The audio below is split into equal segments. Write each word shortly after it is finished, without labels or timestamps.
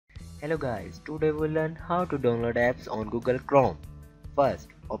Hello guys, today we'll learn how to download apps on Google Chrome. First,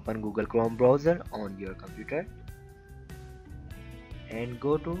 open Google Chrome browser on your computer and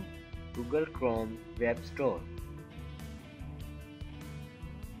go to Google Chrome Web Store.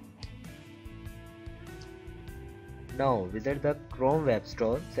 Now visit the Chrome Web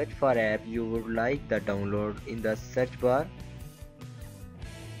Store, search for app you would like to download in the search bar.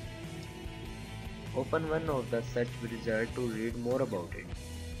 Open one of the search results to read more about it.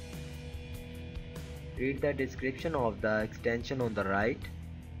 Read the description of the extension on the right,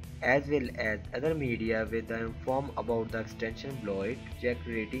 as well as other media with the inform about the extension below it. Check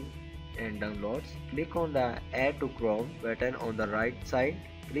rating and downloads. Click on the Add to Chrome button on the right side.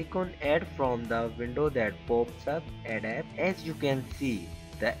 Click on Add from the window that pops up. Add app. As you can see,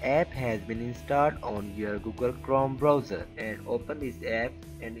 the app has been installed on your Google Chrome browser, and open this app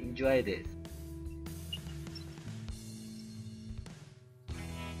and enjoy this.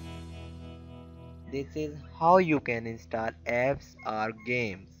 This is how you can install apps or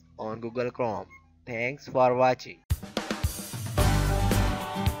games on Google Chrome. Thanks for watching.